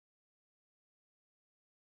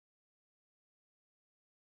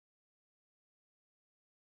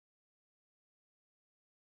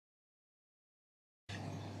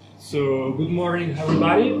So, good morning,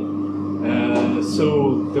 everybody.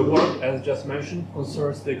 So, the work, as just mentioned,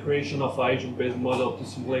 concerns the creation of an agent-based model to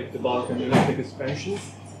simulate the Balkan Neolithic expansion.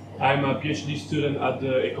 I'm a PhD student at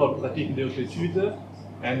the Ecole d'études,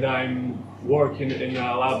 and I'm working in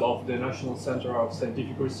a lab of the National Center of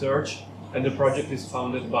Scientific Research. And the project is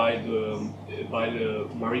founded by the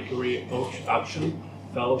Marie Curie Action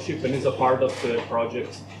Fellowship, and is a part of the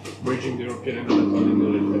project Bridging the European and Anatolian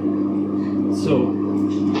Neolithic. So,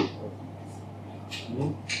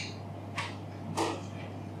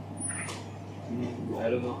 I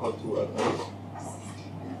don't know how to advance.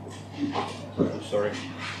 I'm sorry.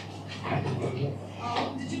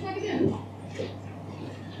 Did you plug it in?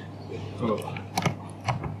 Oh,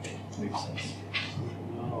 makes sense.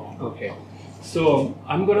 Okay. So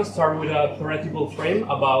I'm going to start with a theoretical frame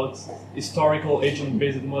about historical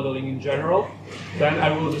agent-based modeling in general. Then I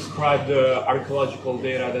will describe the archaeological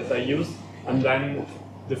data that I used, and then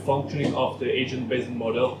the functioning of the agent-based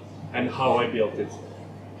model and how I built it.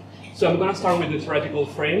 So I'm going to start with the theoretical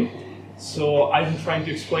frame. So I'm trying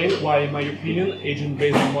to explain why, in my opinion,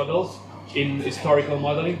 agent-based models in historical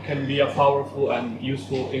modeling can be a powerful and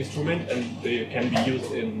useful instrument, and they can be used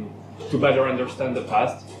to better understand the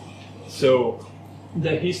past. So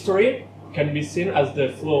the history can be seen as the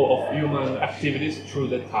flow of human activities through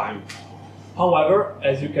the time. However,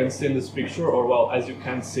 as you can see in this picture, or well, as you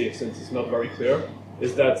can see since it's not very clear,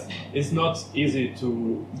 is that it's not easy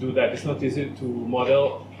to do that. It's not easy to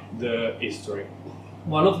model the history.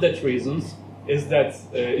 One of the reasons is that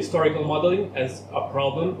historical modeling has a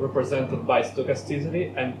problem represented by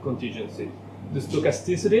stochasticity and contingency. The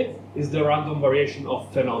stochasticity is the random variation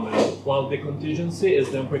of phenomena, while the contingency is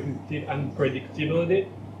the unpredictability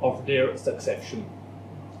of their succession.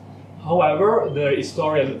 However, the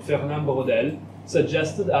historian Fernand Braudel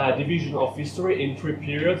suggested a division of history in 3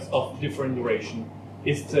 periods of different duration.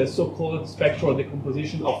 It's the so-called spectral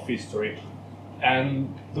decomposition of history.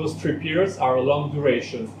 And those 3 periods are long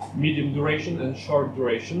duration, medium duration, and short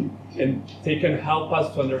duration, and they can help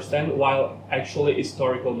us to understand why actually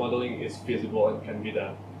historical modeling is feasible and can be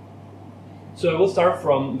done. So I will start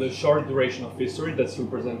from the short duration of history that's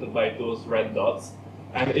represented by those red dots,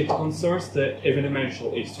 and it concerns the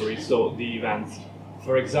evenemental history, so the events.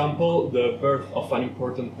 For example, the birth of an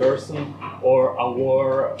important person, or a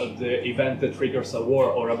war, the event that triggers a war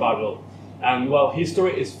or a battle. And well,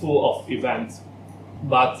 history is full of events.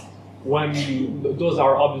 But when those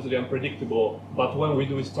are obviously unpredictable, but when we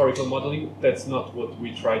do historical modeling, that's not what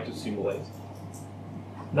we try to simulate.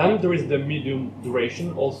 Then there is the medium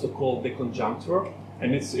duration, also called the conjuncture,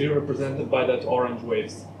 and it's represented by that orange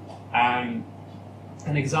waves. And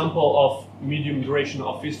an example of medium duration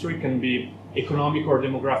of history can be economic or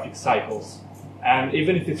demographic cycles. And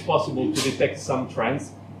even if it's possible to detect some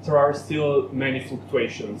trends, there are still many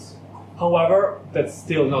fluctuations. However, that's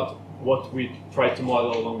still not what we try to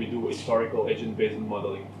model when we do historical agent-based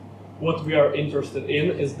modeling. What we are interested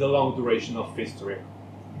in is the long duration of history.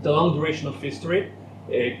 The long duration of history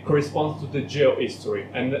corresponds to the geohistory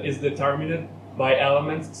and is determined by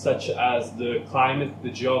elements such as the climate, the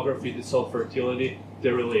geography, the soil fertility,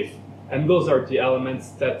 the relief. And those are the elements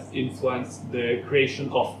that influence the creation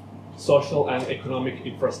of social and economic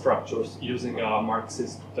infrastructures, using a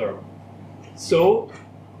Marxist term.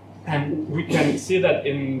 And we can see that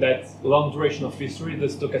in that long duration of history, the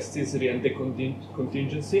stochasticity and the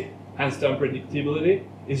contingency, hence the unpredictability,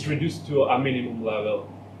 is reduced to a minimum level.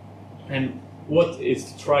 And what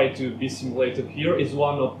is tried to be simulated here is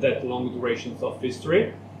one of that long durations of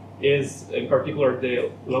history, is in particular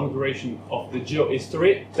the long duration of the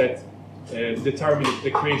geohistory that determines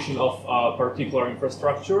the creation of a particular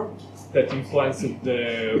infrastructure that influences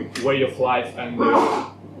the way of life and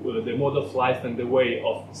the mode of life and the way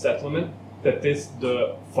of settlement, that is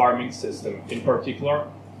the farming system, in particular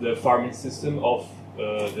the farming system of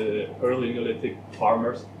the early Neolithic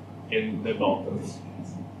farmers in the Balkans.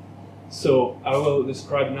 So I will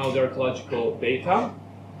describe now the archaeological data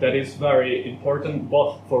that is very important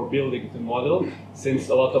both for building the model, since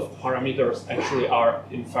a lot of parameters actually are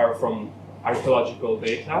inferred from archaeological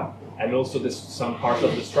data, and also some part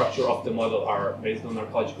of the structure of the model are based on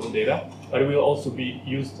archaeological data, but it will also be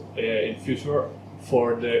used in future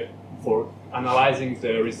for analyzing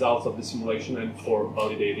the results of the simulation and for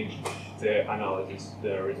validating the analysis,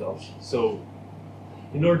 the results. So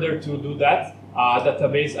in order to do that,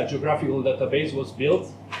 a geographical database was built.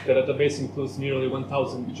 The database includes nearly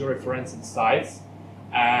 1,000 georeferenced sites,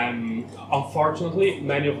 and unfortunately,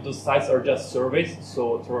 many of those sites are just surveys,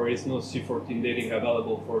 so there is no C14 dating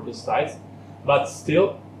available for those sites. But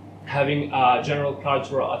still, having a general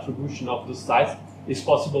cultural attribution of those sites it's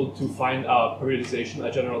possible to find a periodization,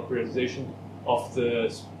 a general periodization of the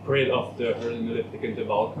spread of the early Neolithic in the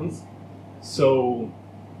Balkans. So,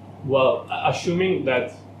 well, assuming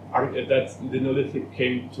that the Neolithic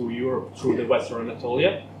came to Europe through the Western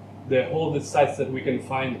Anatolia, the sites that we can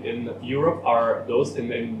find in Europe are those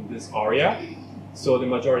in this area. So the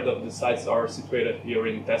majority of the sites are situated here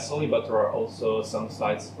in Thessaly, but there are also some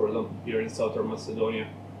sites, for example, here in Southern Macedonia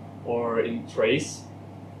or in Thrace.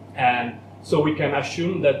 And so we can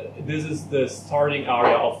assume that this is the starting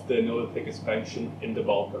area of the Neolithic expansion in the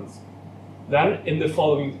Balkans. Then, in the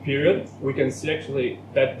following period, we can see actually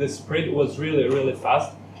that the spread was really, really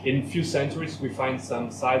fast. In few centuries, we find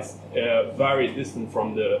some sites very distant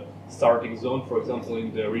from the starting zone, for example,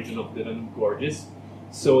 in the region of the Danube gorges.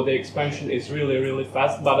 So the expansion is really, really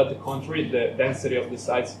fast, but at the contrary, the density of the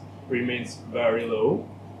sites remains very low.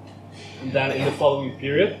 And then in the following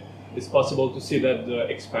period, it's possible to see that the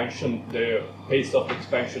expansion, the pace of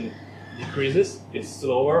expansion decreases, it's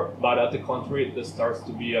slower, but at the contrary, there starts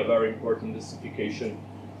to be a very important densification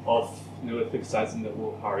of Neolithic sites in the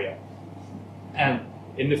whole area. And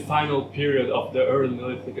in the final period of the early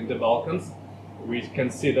Neolithic in the Balkans, we can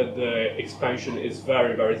see that the expansion is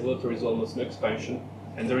very, very slow. There is almost no expansion,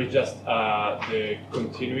 and there is just the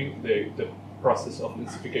process of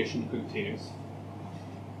densification continues.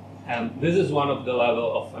 And this is one of the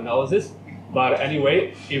level of analysis. But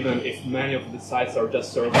anyway, even if many of the sites are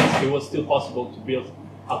just surveys, it was still possible to build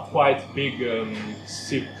a quite big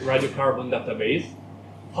radiocarbon database.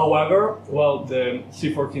 However, well, the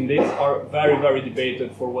C14 dates are very, very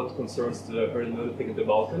debated for what concerns the early Neolithic in the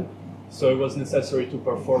Balkan. So it was necessary to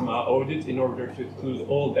perform an audit in order to include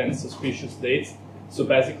old and suspicious dates. So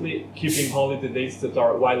basically, keeping only the dates that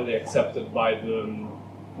are widely accepted by the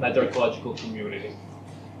archaeological community.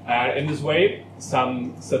 In this way,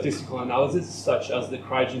 some statistical analysis, such as the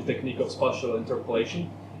Krajin technique of spatial interpolation,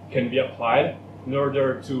 can be applied in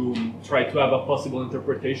order to try to have a possible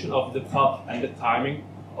interpretation of the path and the timing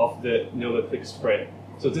of the Neolithic spread.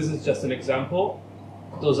 So this is just an example.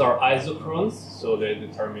 Those are isochrones, so they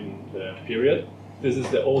determine the period. This is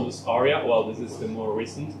the oldest area, while this is the more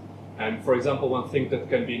recent. And for example, one thing that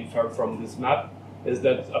can be inferred from this map is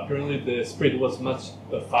that apparently the spread was much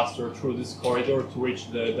faster through this corridor to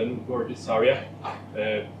reach the Danube gorges area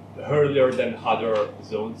earlier than other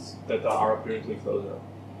zones that are apparently closer.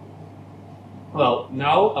 Well,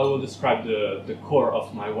 now I will describe the core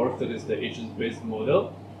of my work, that is the agent-based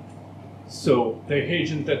model. So the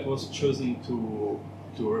agent that was chosen to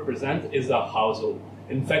represent is a household.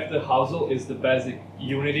 In fact, the household is the basic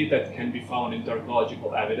unity that can be found in the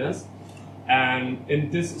archaeological evidence. And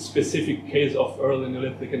in this specific case of early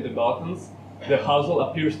Neolithic in the Balkans, the household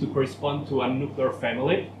appears to correspond to a nuclear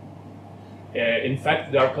family. In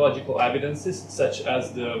fact, the archaeological evidences, such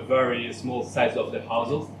as the very small size of the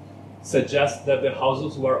households, suggest that the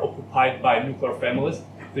households were occupied by nuclear families.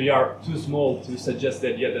 They are too small to suggest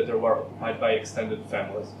the idea that they were occupied by extended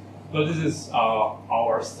families. So this is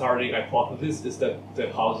our starting hypothesis, is that the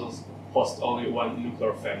households host only one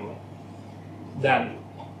nuclear family. Then,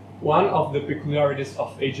 one of the peculiarities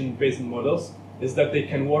of agent-based models is that they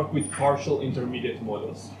can work with partial intermediate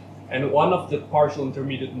models. And one of the partial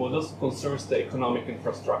intermediate models concerns the economic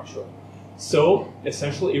infrastructure. So,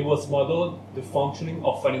 essentially, it was modeled the functioning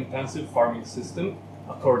of an intensive farming system,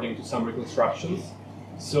 according to some reconstructions.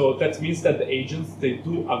 So that means that the agents, they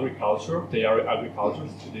do agriculture, they are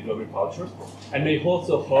agriculturists, they do agriculture, and they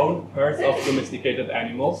also own herds of domesticated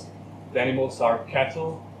animals. The animals are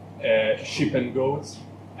cattle, sheep and goats,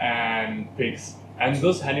 and pigs. And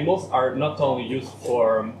those animals are not only used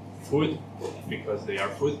for food, because they are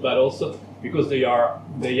food, but also because they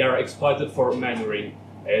are exploited for manuring.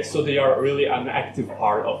 So they are really an active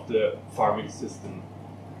part of the farming system.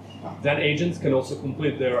 Then agents can also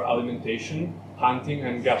complete their alimentation, hunting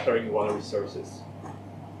and gathering water resources.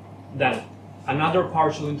 Then, another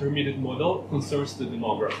partial intermediate model concerns the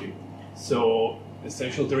demography. So,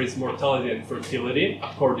 essentially there is mortality and fertility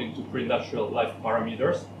according to pre-industrial life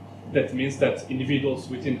parameters. That means that individuals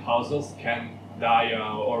within households can die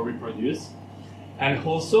or reproduce. And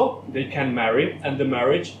also, they can marry, and the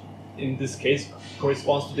marriage, in this case,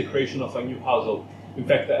 corresponds to the creation of a new household. In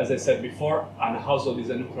fact, as I said before, a household is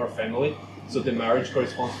a nuclear family, so the marriage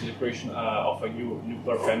corresponds to the creation of a new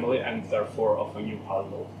nuclear family and therefore of a new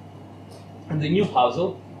household. And the new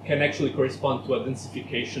household can actually correspond to a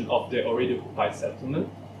densification of the already occupied settlement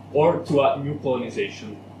or to a new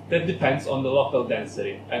colonization. That depends on the local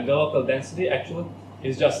density. And the local density actually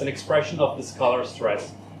is just an expression of the scalar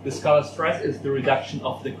stress. The scalar stress is the reduction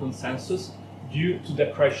of the consensus due to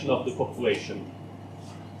the accretion of the population.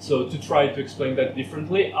 So to try to explain that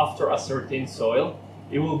differently, after a certain soil,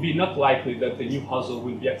 it will be not likely that the new household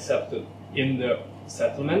will be accepted in the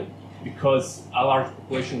settlement because a large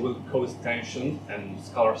population will cause tension and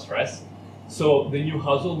scalar stress. So the new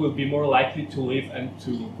household will be more likely to live and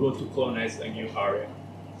to go to colonize a new area.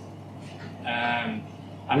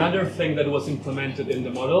 Another thing that was implemented in the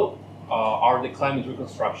model are the climate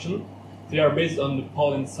reconstruction. They are based on the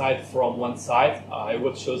pollen site from one side. I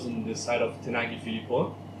was chosen the site of Tenagi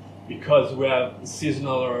Filippo because we have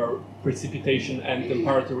seasonal precipitation and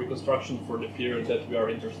temperature reconstruction for the period that we are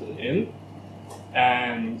interested in.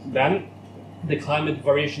 And then the climate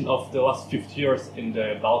variation of the last 50 years in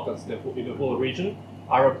the Balkans, in the whole region,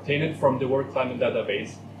 are obtained from the World Climate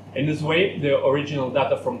Database. In this way, the original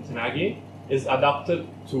data from Tenagi is adapted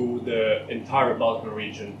to the entire Balkan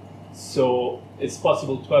region. So it's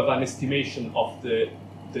possible to have an estimation of the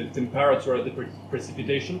temperature and the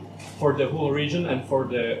precipitation for the whole region and for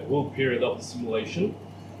the whole period of the simulation.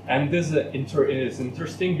 And this is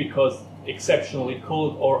interesting because exceptionally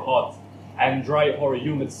cold or hot and dry or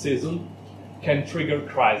humid season can trigger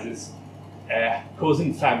crises,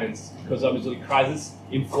 causing famines, because obviously crises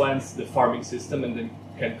influence the farming system and then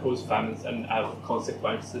can cause famines and have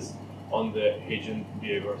consequences on the agent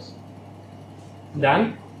behaviors.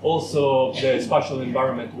 Then also the spatial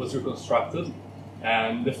environment was reconstructed,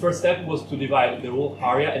 and the first step was to divide the whole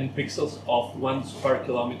area in pixels of 1 square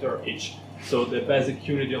kilometer each. So the basic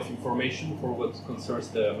unit of information for what concerns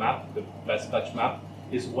the map, the best patch map,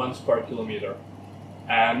 is 1 square kilometer.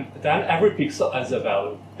 And then every pixel has a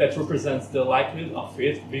value that represents the likelihood of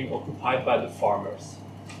it being occupied by the farmers.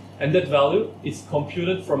 And that value is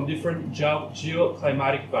computed from different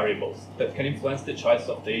geoclimatic variables that can influence the choice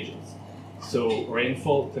of the agents. So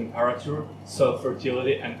rainfall, temperature, soil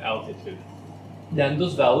fertility, and altitude. Then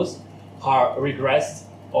those values are regressed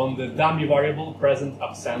on the dummy variable present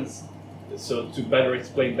absence. So to better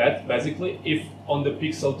explain that, basically, if on the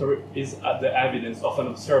pixel there is the evidence of an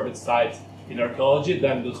observed site in archaeology,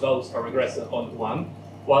 then those values are regressed on 1,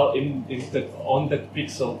 while on that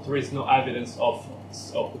pixel there is no evidence of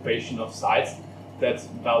occupation of sites, that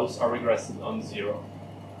values are regressed on 0.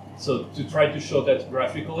 So to try to show that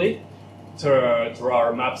graphically, there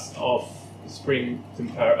are maps of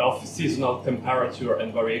seasonal temperature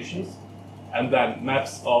and variations, and then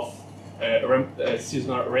maps of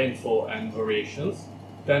seasonal rainfall and variations.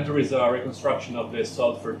 Then there is a reconstruction of the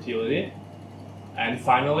soil fertility, and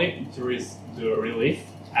finally there is the relief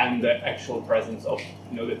and the actual presence of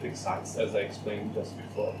Neolithic sites, as I explained just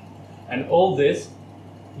before. And all this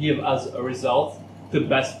give as a result the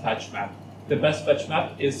best patch map. The best patch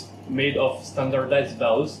map is made of standardized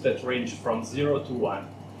values that range from 0 to 1.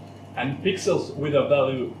 And pixels with a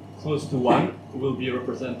value close to 1 will be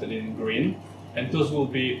represented in green, and those will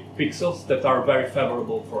be pixels that are very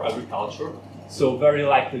favorable for agriculture, so very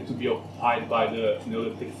likely to be occupied by the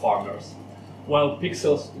Neolithic farmers. While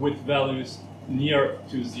pixels with values near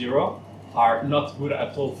to 0 are not good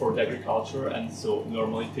at all for the agriculture, and so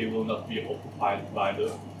normally they will not be occupied by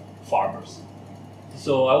the farmers.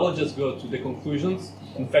 So I will just go to the conclusions.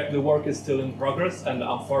 In fact, the work is still in progress, and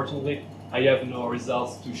unfortunately I have no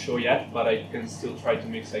results to show yet, but I can still try to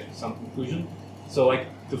make some conclusion. So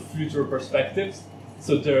the future perspectives.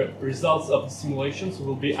 So the results of the simulations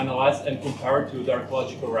will be analyzed and compared to the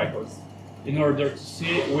archaeological records in order to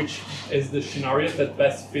see which is the scenario that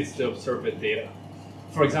best fits the observed data.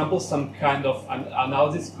 For example, some kind of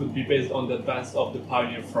analysis could be based on the advance of the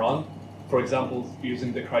pioneer front, for example,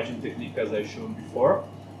 using the Crygen technique as I showed before,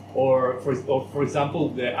 or for example,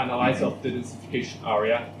 the analysis of the densification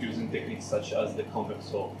area using techniques such as the convex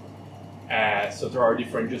hull. So there are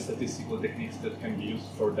different statistical techniques that can be used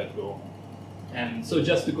for that goal. And so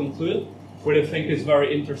just to conclude, what I think is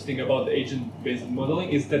very interesting about the agent-based modeling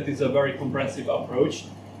is that it's a very comprehensive approach,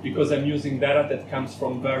 because I'm using data that comes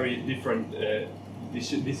from very different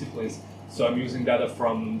disciplines. So I'm using data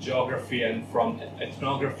from geography and from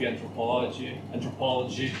ethnography, anthropology,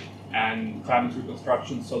 and climate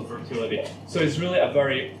reconstruction, soil fertility. So it's really a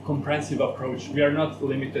very comprehensive approach. We are not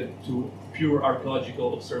limited to pure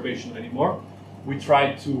archaeological observation anymore. We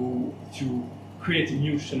try to create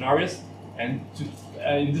new scenarios, and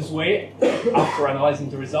in this way, after analyzing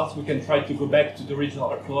the results, we can try to go back to the original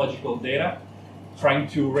archaeological data, trying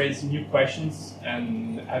to raise new questions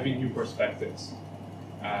and having new perspectives.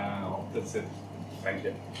 That's it. Thank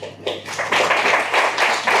you.